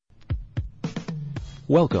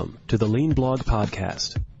Welcome to the Lean Blog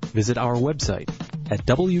Podcast. Visit our website at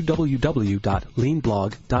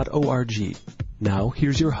www.leanblog.org. Now,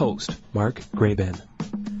 here's your host, Mark Graban.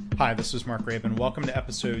 Hi, this is Mark Graban. Welcome to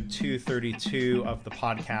episode 232 of the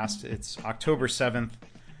podcast. It's October 7th,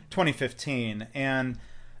 2015. And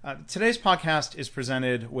today's podcast is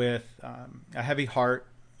presented with a heavy heart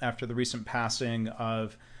after the recent passing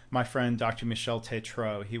of my friend, Dr. Michel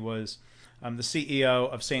Tétrault. He was the CEO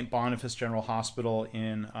of St. Boniface General Hospital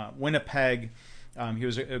in Winnipeg. He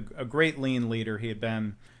was a great lean leader. He had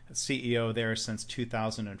been CEO there since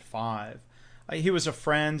 2005. He was a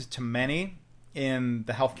friend to many in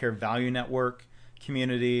the healthcare value network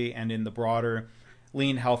community and in the broader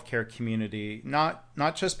lean healthcare community, not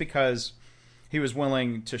just because he was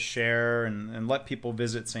willing to share and let people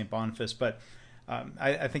visit St. Boniface, but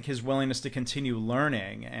I think his willingness to continue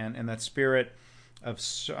learning and that spirit of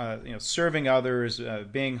serving others,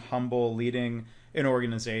 being humble, leading an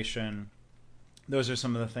organization. Those are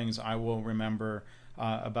some of the things I will remember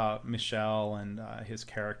about Michel and his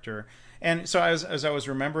character. And so as I was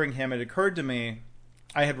remembering him, it occurred to me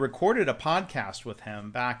I had recorded a podcast with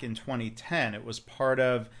him back in 2010. It was part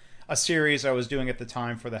of a series I was doing at the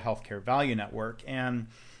time for the Healthcare Value Network. And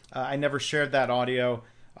I never shared that audio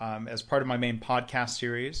as part of my main podcast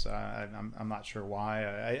series. I'm not sure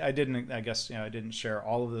why. I didn't share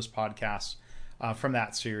all of those podcasts from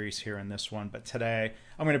that series here in this one. But today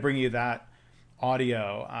I'm going to bring you that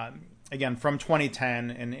audio, again, from 2010.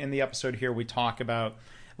 And in the episode here, we talk about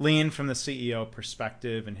Lean from the CEO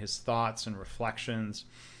perspective and his thoughts and reflections.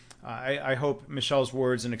 I hope Michel's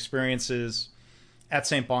words and experiences at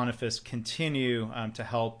St. Boniface continue to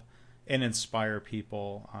help and inspire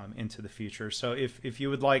people into the future. So if you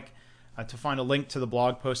would like to find a link to the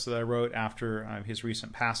blog post that I wrote after his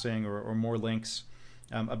recent passing or more links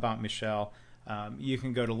about Michel, you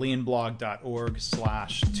can go to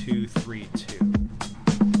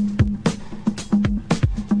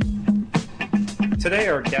leanblog.org/232. Today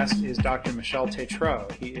our guest is Dr. Michel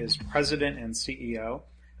Tétrault. He is President and CEO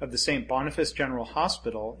of the St. Boniface General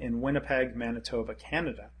Hospital in Winnipeg, Manitoba,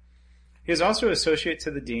 Canada. He is also Associate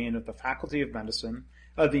to the Dean of the Faculty of Medicine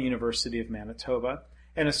of the University of Manitoba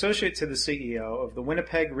and Associate to the CEO of the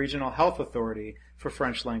Winnipeg Regional Health Authority for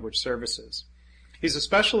French Language Services. He's a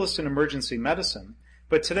specialist in emergency medicine,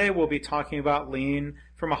 but today we'll be talking about Lean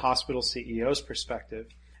from a hospital CEO's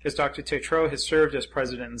perspective, as Dr. Tétrault has served as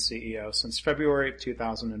President and CEO since February of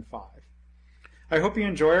 2005. I hope you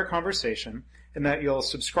enjoy our conversation and that you'll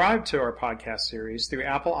subscribe to our podcast series through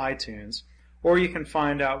Apple iTunes, or you can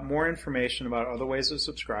find out more information about other ways of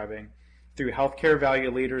subscribing through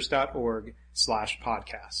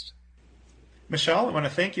healthcarevalueleaders.org/podcast. Michel, I want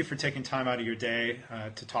to thank you for taking time out of your day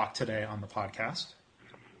to talk today on the podcast.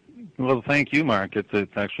 Well, thank you, Mark. It's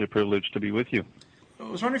actually a privilege to be with you. I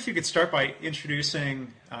was wondering if you could start by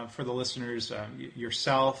introducing for the listeners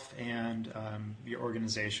yourself and your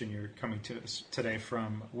organization. You're coming to us today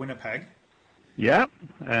from Winnipeg. Yeah,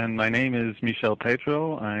 and my name is Michel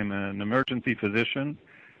Tétrault. I'm an emergency physician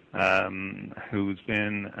who's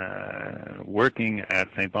been working at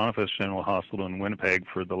St. Boniface General Hospital in Winnipeg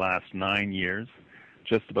for the last 9 years,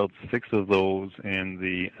 just about 6 of those in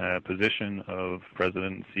the position of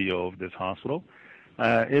President and CEO of this hospital.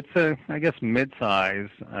 It's a, mid-size,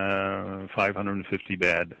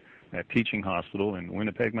 550-bed teaching hospital in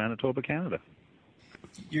Winnipeg, Manitoba, Canada.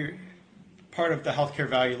 You're part of the Healthcare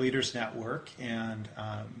Value Leaders Network and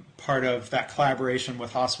part of that collaboration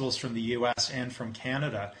with hospitals from the U.S. and from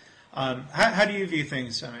Canada. How do you view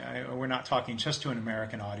things? I mean, we're not talking just to an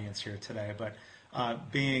American audience here today, but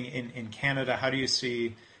being in Canada, how do you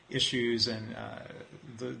see issues and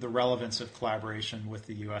the relevance of collaboration with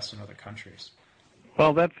the U.S. and other countries?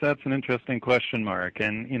 Well, that's an interesting question, Mark.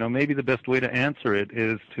 And, maybe the best way to answer it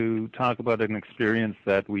is to talk about an experience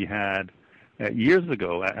that we had years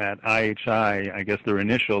ago at IHI, I guess their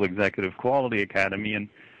initial Executive Quality Academy, and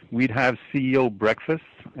we'd have CEO breakfasts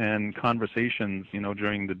and conversations,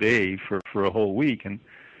 during the day for a whole week. And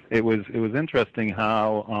it was interesting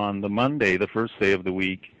how on the Monday, the first day of the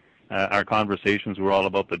week, our conversations were all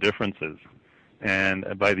about the differences. And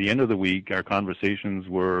by the end of the week, our conversations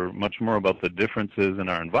were much more about the differences in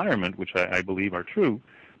our environment, which I believe are true,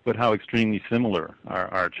 but how extremely similar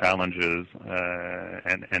our challenges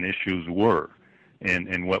and issues were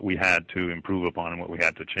in what we had to improve upon and what we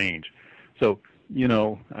had to change. So,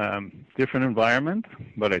 different environment,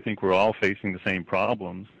 but I think we're all facing the same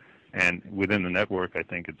problems. And within the network, I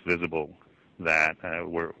think it's visible that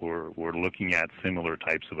we're looking at similar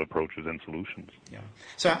types of approaches and solutions. Yeah.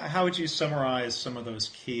 So how would you summarize some of those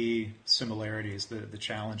key similarities, the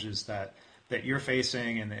challenges that that you're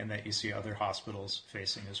facing and that you see other hospitals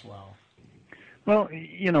facing as well? Well,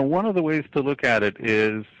 one of the ways to look at it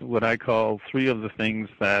is what I call 3 of the things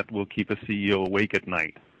that will keep a CEO awake at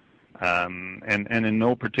night. And in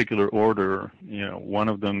no particular order, one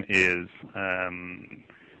of them is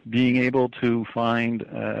being able to find,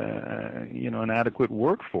 an adequate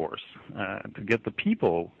workforce to get the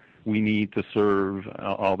people we need to serve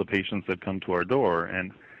all the patients that come to our door.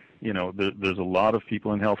 And, there's a lot of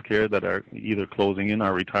people in healthcare that are either closing in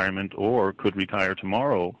our retirement or could retire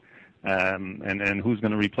tomorrow. And who's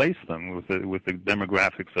going to replace them with the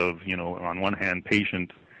demographics of, on one hand,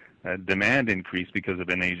 patient demand increase because of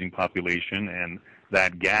an aging population and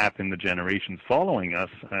that gap in the generations following us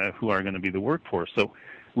who are going to be the workforce. So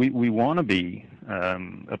we want to be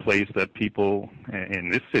a place that people in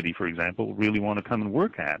this city, for example, really want to come and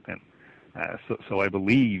work at. And so I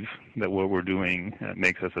believe that what we're doing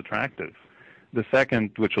makes us attractive. The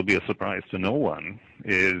second, which will be a surprise to no one,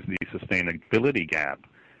 is the sustainability gap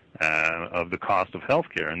of the cost of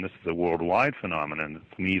healthcare, and this is a worldwide phenomenon.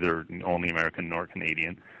 It's neither only American nor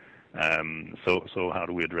Canadian. So how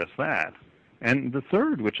do we address that? And the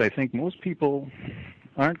third, which I think most people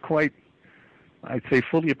aren't quite, I'd say,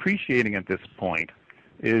 fully appreciating at this point,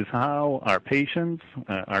 is how our patients,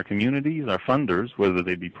 our communities, our funders, whether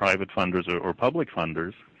they be private funders or public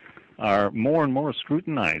funders, are more and more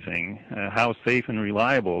scrutinizing how safe and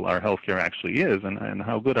reliable our healthcare actually is and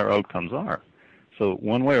how good our outcomes are. So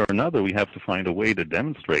one way or another, we have to find a way to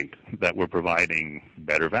demonstrate that we're providing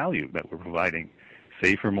better value, that we're providing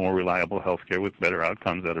safer, more reliable healthcare with better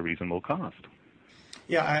outcomes at a reasonable cost.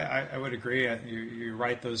 Yeah, I would agree. You're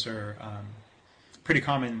right. Those are pretty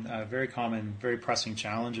common, very common, very pressing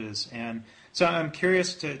challenges. And so I'm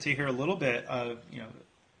curious to hear a little bit of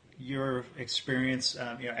your experience,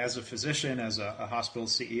 as a physician, as a hospital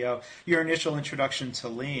CEO, your initial introduction to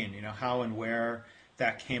Lean. How and where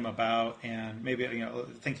that came about, and maybe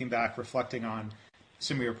thinking back, reflecting on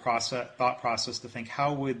some of your thought process to think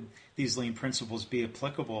how would these Lean principles be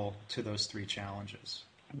applicable to those 3 challenges.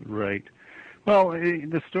 Right. Well,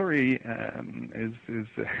 the story is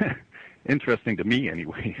interesting to me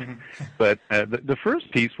anyway. Mm-hmm. But the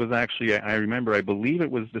first piece was actually, I remember, I believe it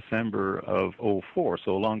was December of 2004,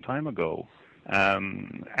 so a long time ago.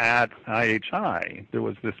 At IHI, there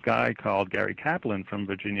was this guy called Gary Kaplan from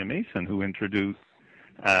Virginia Mason who introduced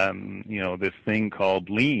this thing called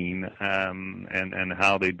Lean, and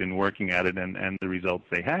how they'd been working at it and the results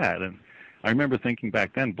they had. And I remember thinking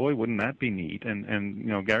back then, boy, wouldn't that be neat?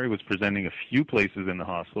 And Gary was presenting a few places in the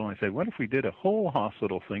hospital, and I said, what if we did a whole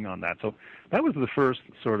hospital thing on that? So that was the first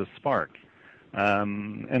sort of spark.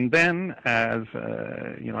 And then, as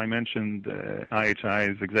I mentioned,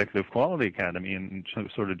 IHI's Executive Quality Academy in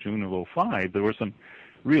sort of June of 2005, there were some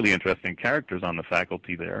really interesting characters on the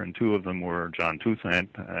faculty there, and 2 of them were John Toussaint,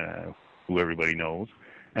 who everybody knows,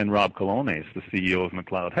 and Rob Colones, the CEO of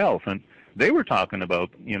McLeod Health. And they were talking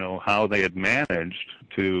about, how they had managed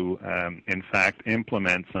to, in fact,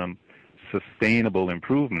 implement some sustainable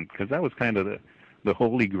improvement, because that was kind of the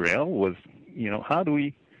holy grail was, how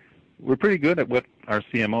do we're pretty good at what our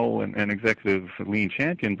CMO and executive Lean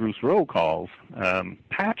champion, Bruce Rowe, calls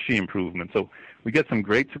patchy improvement. So we get some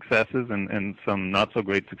great successes and some not so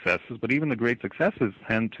great successes, but even the great successes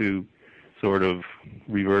tend to sort of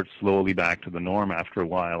revert slowly back to the norm after a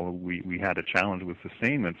while. We had a challenge with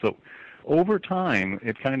sustainment. So over time,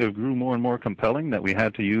 it kind of grew more and more compelling that we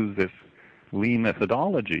had to use this Lean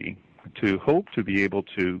methodology to hope to be able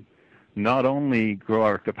to not only grow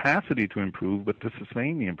our capacity to improve, but to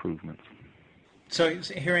sustain the improvements. So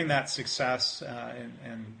hearing that success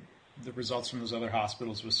and the results from those other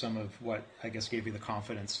hospitals was some of what, I guess, gave you the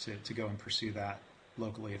confidence to go and pursue that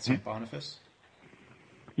locally at St. Boniface?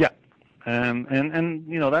 Yeah. And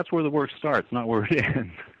that's where the work starts, not where it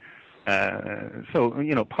ends.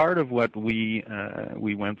 So, part of what we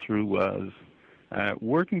went through was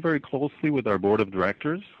working very closely with our board of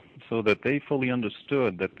directors so that they fully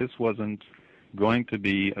understood that this wasn't going to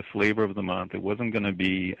be a flavor of the month. It wasn't going to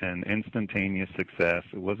be an instantaneous success.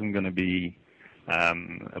 It wasn't going to be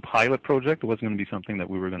a pilot project. It wasn't going to be something that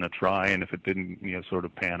we were going to try, and if it didn't sort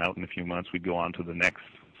of pan out in a few months, we'd go on to the next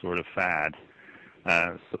sort of fad.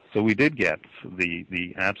 So we did get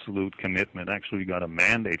the absolute commitment. Actually, we got a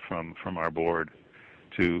mandate from our board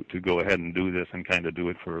to go ahead and do this and kind of do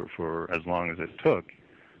it for as long as it took.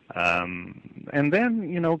 And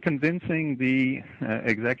then, convincing the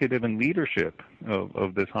executive and leadership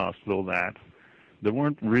of this hospital that there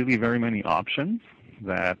weren't really very many options,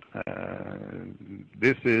 that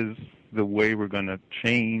this is the way we're going to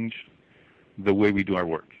change the way we do our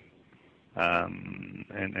work.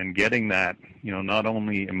 and getting that, not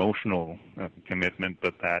only emotional commitment,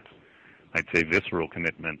 but that, I'd say, visceral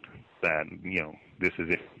commitment that, this is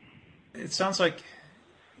it. It sounds like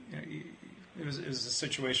it was a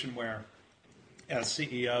situation where, as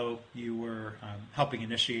CEO, you were helping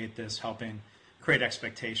initiate this, helping create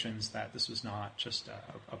expectations that this was not just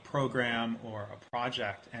a program or a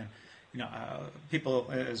project. And people,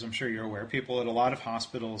 as I'm sure you're aware, people at a lot of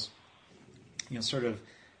hospitals, sort of,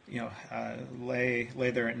 lay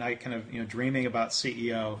there at night, kind of, dreaming about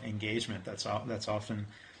CEO engagement. That's often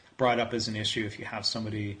brought up as an issue if you have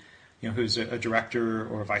somebody, who's a director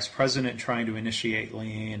or a vice president trying to initiate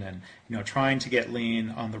lean and, trying to get lean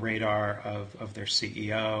on the radar of their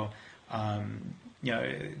CEO.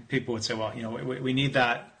 People would say, well, we need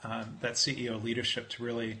that CEO leadership to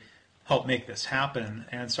really help make this happen.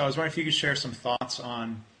 And so I was wondering if you could share some thoughts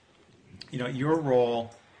on, your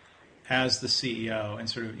role as the CEO and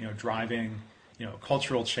sort of, driving,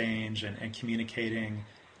 cultural change and communicating,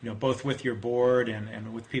 both with your board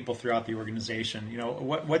and with people throughout the organization.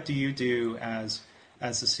 What do you do as the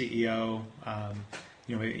CEO,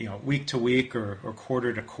 week to week or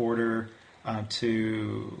quarter to quarter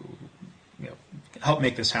to help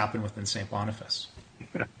make this happen within St. Boniface?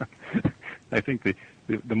 I think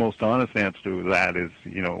the most honest answer to that is,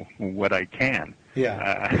 what I can.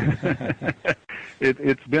 Yeah.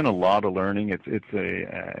 It's been a lot of learning. It's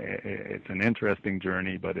an interesting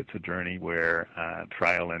journey, but it's a journey where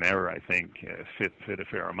trial and error, I think, fit a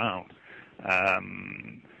fair amount.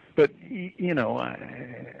 But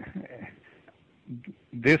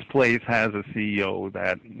this place has a CEO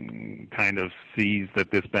that kind of sees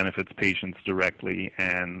that this benefits patients directly,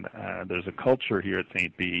 and there's a culture here at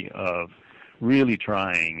St. B of really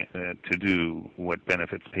trying to do what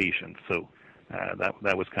benefits patients. So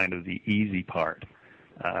that was kind of the easy part.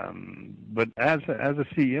 But as a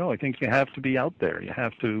CEO, I think you have to be out there. You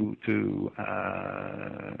have to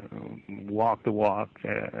walk the walk,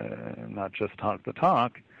 not just talk the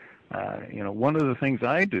talk. One of the things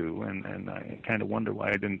I do, and I kind of wonder why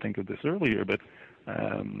I didn't think of this earlier, but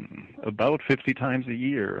about 50 times a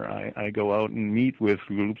year, I go out and meet with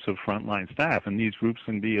groups of frontline staff, and these groups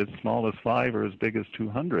can be as small as 5 or as big as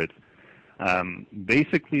 200,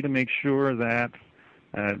 basically to make sure that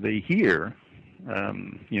they hear,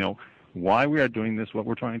 why we are doing this, what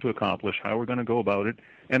we're trying to accomplish, how we're going to go about it,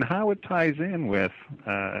 and how it ties in with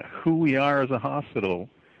who we are as a hospital,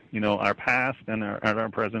 our past and our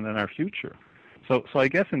present and our future. So I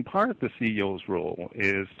guess in part the CEO's role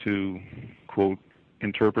is to, quote,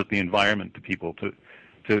 interpret the environment to people,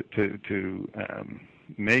 to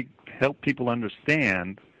help people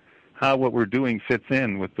understand how what we're doing fits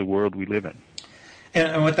in with the world we live in.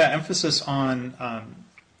 And with that emphasis on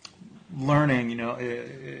learning,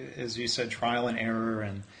 as you said, trial and error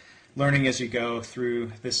and learning as you go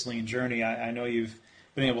through this lean journey, I know you've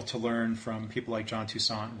been able to learn from people like John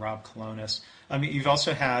Toussaint and Rob Colonis. I mean, you've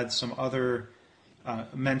also had some other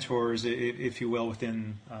mentors, if you will,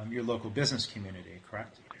 within your local business community,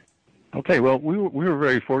 correct? Okay, well, we were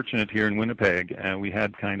very fortunate here in Winnipeg, and we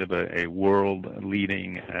had kind of a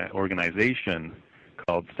world-leading organization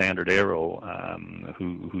called Standard Aero,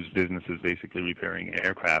 whose business is basically repairing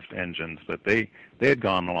aircraft engines. But they had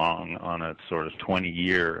gone along on a sort of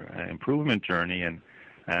 20-year improvement journey, and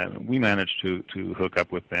we managed to hook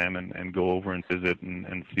up with them and go over and visit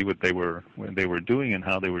and see what they were doing and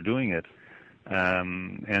how they were doing it.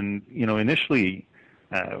 And initially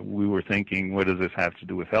we were thinking, what does this have to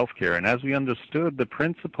do with healthcare? And as we understood the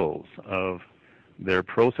principles of their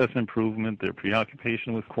process improvement, their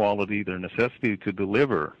preoccupation with quality, their necessity to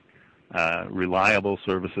deliver reliable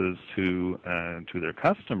services to their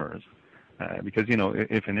customers, because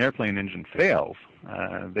if an airplane engine fails,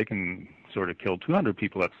 they can sort of kill 200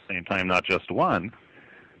 people at the same time, not just one,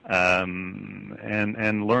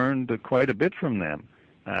 and learned quite a bit from them.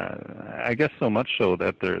 I guess so much so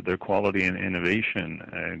that their quality and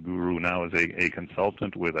innovation guru now is a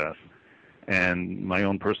consultant with us. And my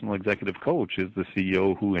own personal executive coach is the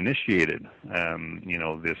CEO who initiated,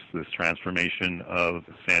 this transformation of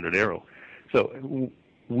Standard Aero. So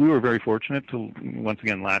we were very fortunate to once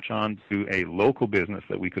again latch on to a local business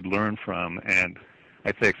that we could learn from, and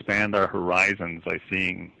I'd say expand our horizons by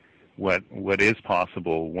seeing what is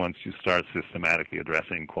possible once you start systematically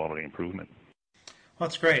addressing quality improvement. Well,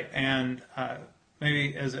 that's great. And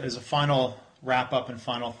maybe as a final wrap up and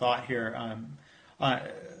final thought here,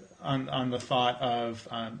 on the thought of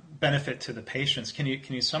benefit to the patients, can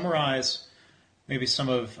you summarize maybe some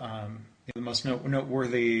of the most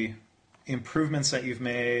noteworthy improvements that you've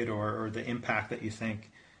made, or the impact that you think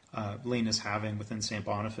lean is having within St.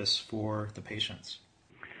 Boniface for the patients?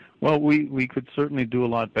 Well, we could certainly do a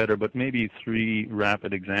lot better, but maybe 3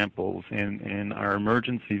 rapid examples. In our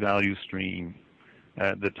emergency value stream,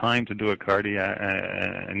 the time to do an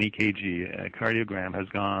EKG, a cardiogram, has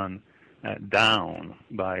gone down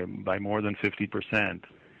by more than 50%.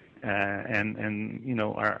 And you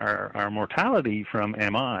know, our mortality from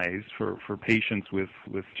MIs for patients with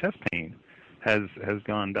chest pain has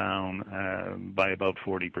gone down by about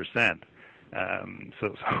 40%.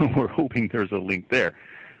 So we're hoping there's a link there.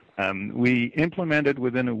 We implemented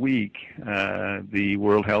within a week the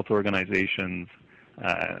World Health Organization's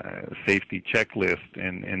safety checklist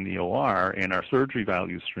in the OR in our surgery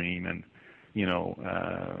value stream, and you know,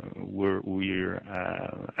 we're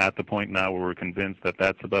at the point now where we're convinced that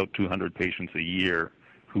that's about 200 patients a year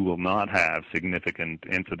who will not have significant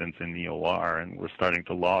incidents in the OR, and we're starting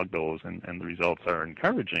to log those, and the results are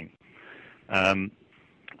encouraging. In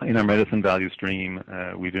our medicine value stream,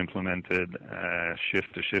 we've implemented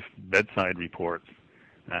shift-to-shift bedside reports.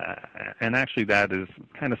 And actually that is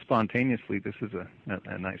kind of spontaneously, this is a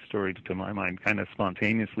nice story to my mind, kind of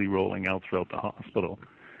spontaneously rolling out throughout the hospital.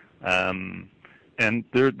 And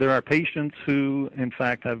there are patients who, in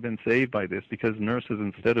fact, have been saved by this because nurses,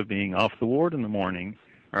 instead of being off the ward in the morning,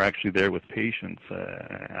 are actually there with patients.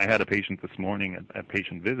 I had a patient this morning at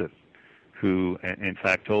patient visit who, in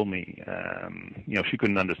fact, told me, you know, she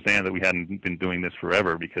couldn't understand that we hadn't been doing this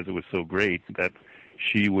forever because it was so great that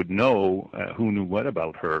she would know who knew what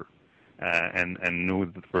about her and knew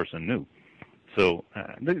that the person knew. So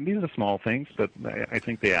these are small things, but I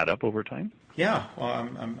think they add up over time. Yeah, well,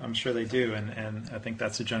 I'm sure they do, and I think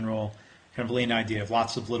that's a general kind of lean idea of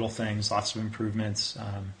lots of little things, lots of improvements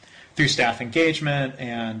through staff engagement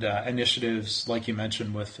and initiatives like you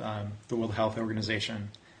mentioned with the World Health Organization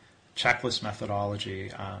checklist methodology.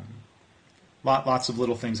 Lots of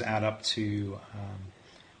little things add up to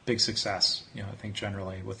big success, you know, I think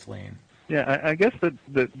generally with lean. Yeah, I guess the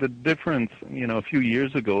difference, you know, a few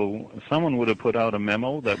years ago, someone would have put out a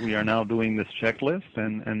memo that we are now doing this checklist,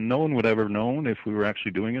 and no one would ever known if we were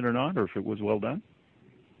actually doing it or not, or if it was well done.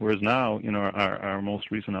 Whereas now, you know, our most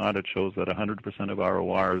recent audit shows that 100% of our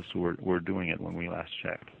ORs were doing it when we last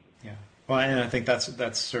checked. Yeah, well, and I think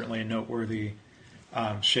that's certainly a noteworthy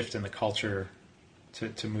shift in the culture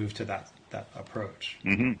to move to that approach.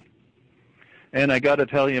 Mm-hmm. And I got to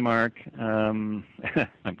tell you, Mark,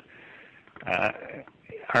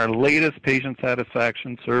 our latest patient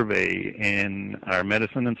satisfaction survey in our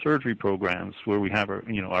medicine and surgery programs, where we have our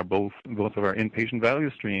both of our inpatient value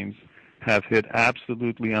streams, have hit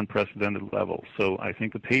absolutely unprecedented levels. So I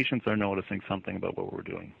think the patients are noticing something about what we're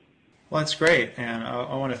doing. Well, that's great, and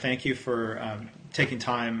I want to thank you for taking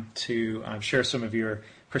time to share some of your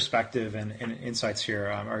perspective and insights here.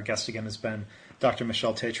 Our guest again has been Dr.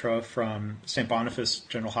 Michel Tétrault from St. Boniface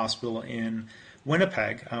General Hospital in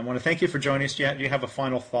Winnipeg. I want to thank you for joining us. Do you have a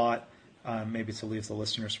final thought maybe to leave the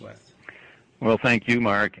listeners with? Well, thank you,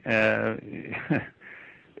 Mark.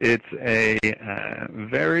 It's a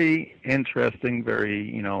very interesting,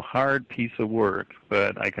 very hard piece of work,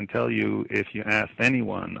 but I can tell you, if you asked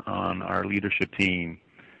anyone on our leadership team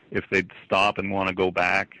if they'd stop and want to go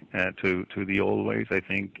back to the old ways, I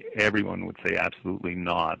think everyone would say absolutely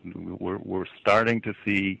not. We're starting to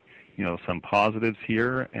see some positives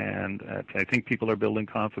here, and I think people are building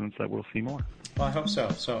confidence that we'll see more. Well, I hope so.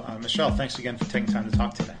 So, Michel, thanks again for taking time to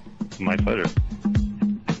talk today. My pleasure.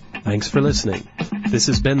 Thanks for listening. This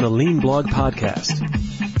has been the Lean Blog Podcast.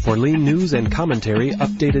 For Lean news and commentary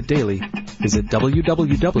updated daily, visit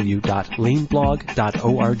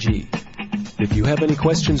www.leanblog.org. If you have any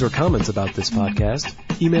questions or comments about this podcast,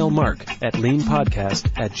 email Mark at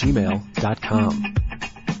leanpodcast@gmail.com.